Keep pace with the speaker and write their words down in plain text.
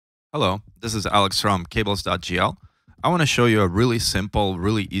Hello, this is Alex from cables.gl. I want to show you a really simple,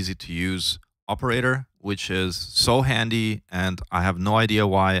 really easy to use operator, which is so handy, and I have no idea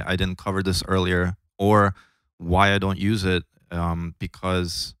why I didn't cover this earlier or why I don't use it,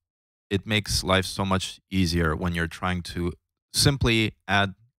 because it makes life so much easier when you're trying to simply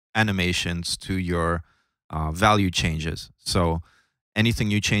add animations to your value changes. So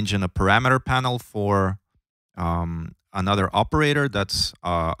anything you change in a parameter panel for another operator that's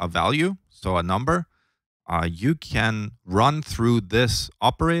a value, so a number, you can run through this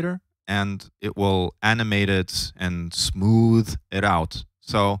operator and it will animate it and smooth it out.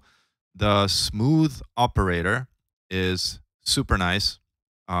 So the smooth operator is super nice,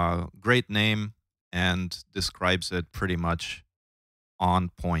 great name, and describes it pretty much on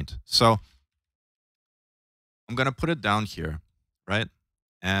point. So I'm going to put it down here, right?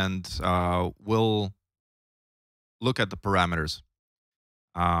 And we'll look at the parameters.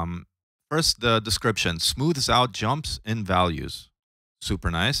 Um, First, the description smooths out jumps in values. Super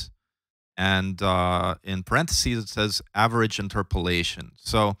nice. And in parentheses, it says average interpolation.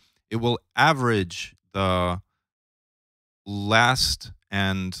 So it will average the last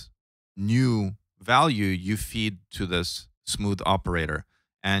and new value you feed to this smooth operator.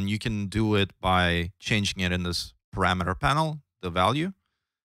 And you can do it by changing it in this parameter panel, the value,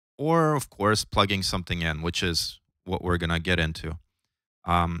 or of course, plugging something in, which is what we're going to get into.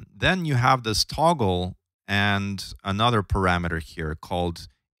 Then you have this toggle and another parameter here called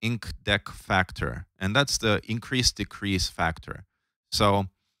inc_dec factor, and that's the increase decrease factor. So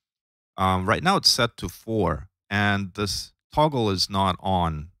right now it's set to 4, and this toggle is not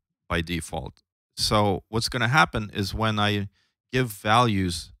on by default. So what's going to happen is when I give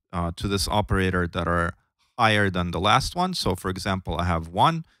values to this operator that are higher than the last one, so for example, I have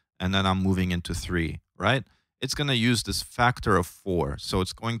 1, and then I'm moving into 3, right? It's going to use this factor of 4. So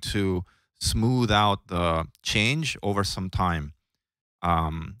it's going to smooth out the change over some time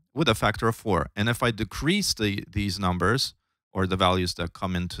with a factor of 4. And if I decrease these numbers or the values that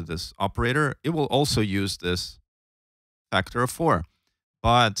come into this operator, it will also use this factor of 4.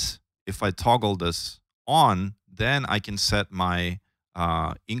 But if I toggle this on, then I can set my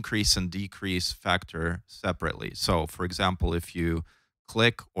increase and decrease factor separately. So for example, if you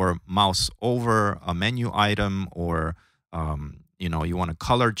click or mouse over a menu item, or you want a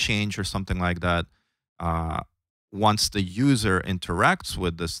color change or something like that, once the user interacts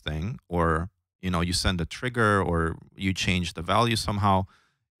with this thing, or you send a trigger or you change the value somehow,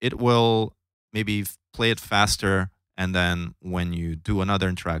 it will maybe play it faster, and then when you do another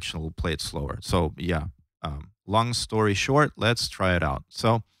interaction, it will play it slower. So yeah, long story short, let's try it out.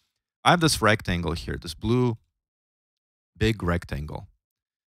 So I have this rectangle here, this blue big rectangle.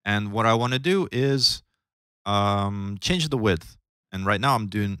 And what I want to do is change the width. And right now I'm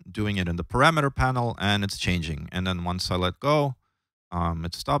doing it in the parameter panel, and it's changing. And then once I let go,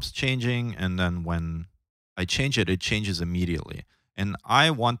 it stops changing. And then when I change it, it changes immediately. And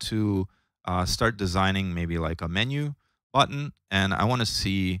I want to start designing maybe like a menu button, and I want to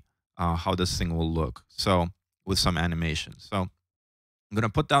see how this thing will look. So with some animation. So I'm going to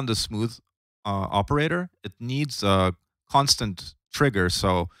put down the smooth operator. It needs a constant trigger.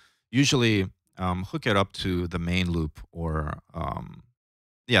 So usually hook it up to the main loop, or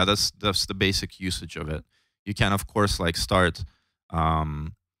yeah, that's the basic usage of it. You can of course like start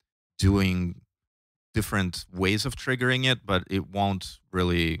doing different ways of triggering it, but it won't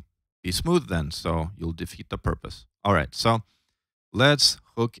really be smooth then, so you'll defeat the purpose. All right, so let's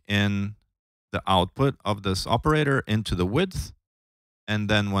hook in the output of this operator into the width, and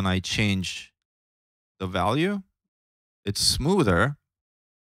then when I change the value, it's smoother.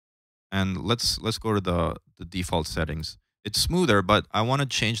 And let's go to the default settings. It's smoother, but I want to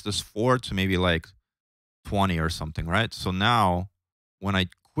change this 4 to maybe like 20 or something, right? So now when I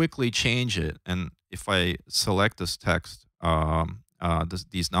quickly change it, and if I select this text,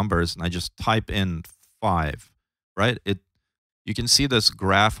 these numbers, and I just type in 5, right? You can see this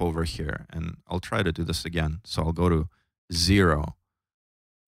graph over here, and I'll try to do this again. So I'll go to 0.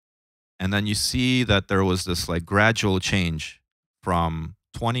 And then you see that there was this like gradual change from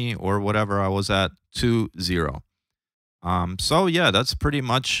 20 or whatever I was at to 0. So yeah, that's pretty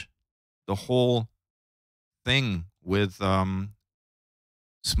much the whole thing with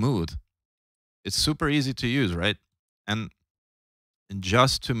Smooth. It's super easy to use, right? And, and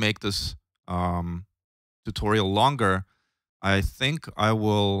just to make this tutorial longer, I think I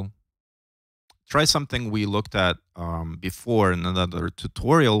will try something we looked at before in another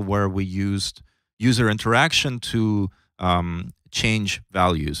tutorial, where we used user interaction to change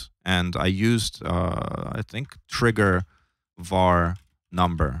values. And I used, I think, trigger var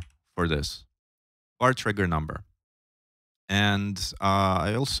number for this bar trigger number. And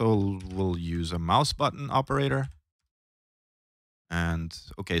I also will use a mouse button operator. And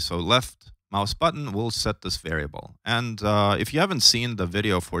okay, so left mouse button will set this variable. And if you haven't seen the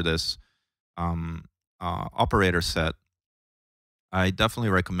video for this operator set, I definitely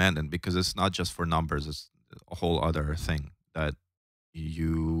recommend it because it's not just for numbers, it's a whole other thing that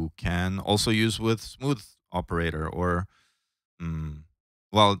you can also use with smooth operator or, mm,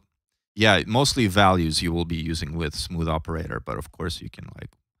 well, yeah, mostly values you will be using with smooth operator, but of course you can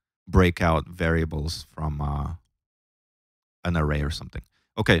like break out variables from an array or something.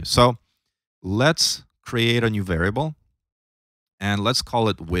 Okay, so let's create a new variable and let's call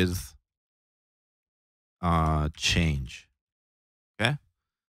it with change. Okay,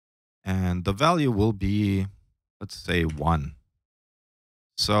 and the value will be, let's say 1.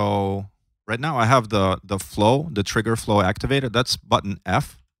 So right now I have the flow, the trigger flow activated. That's button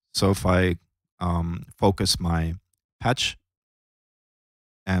F. So if I focus my patch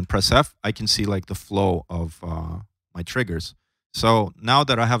and press F, I can see like the flow of my triggers. So now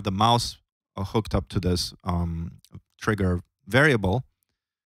that I have the mouse hooked up to this trigger variable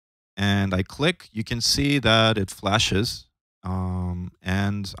and I click, you can see that it flashes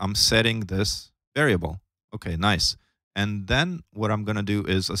and I'm setting this variable. Okay, nice. And then what I'm going to do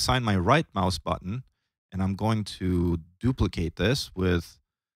is assign my right mouse button and I'm going to duplicate this with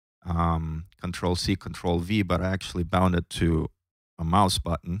Control C, Control V, but I actually bound it to a mouse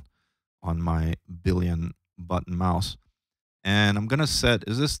button on my billion button mouse. And I'm going to set,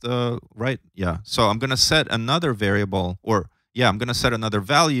 is this the right? Yeah. So I'm going to set another variable, or yeah, I'm going to set another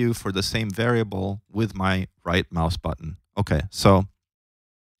value for the same variable with my right mouse button. Okay. So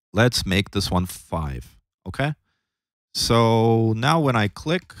let's make this one 5. Okay. So now when I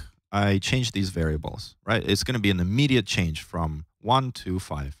click, I change these variables, right? It's going to be an immediate change from 1 to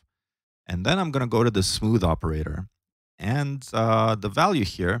 5. And then I'm going to go to the smooth operator. And the value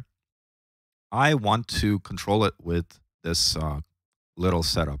here, I want to control it with this little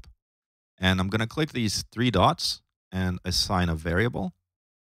setup. And I'm going to click these 3 dots and assign a variable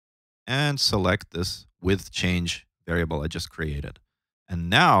and select this with change variable I just created. And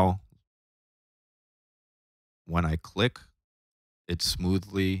now when I click, it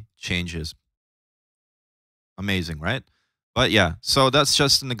smoothly changes. Amazing, right? But yeah, so that's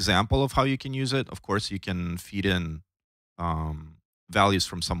just an example of how you can use it. Of course, you can feed in values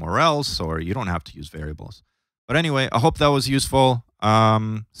from somewhere else, or you don't have to use variables. But anyway, I hope that was useful.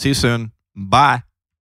 See you soon. Bye.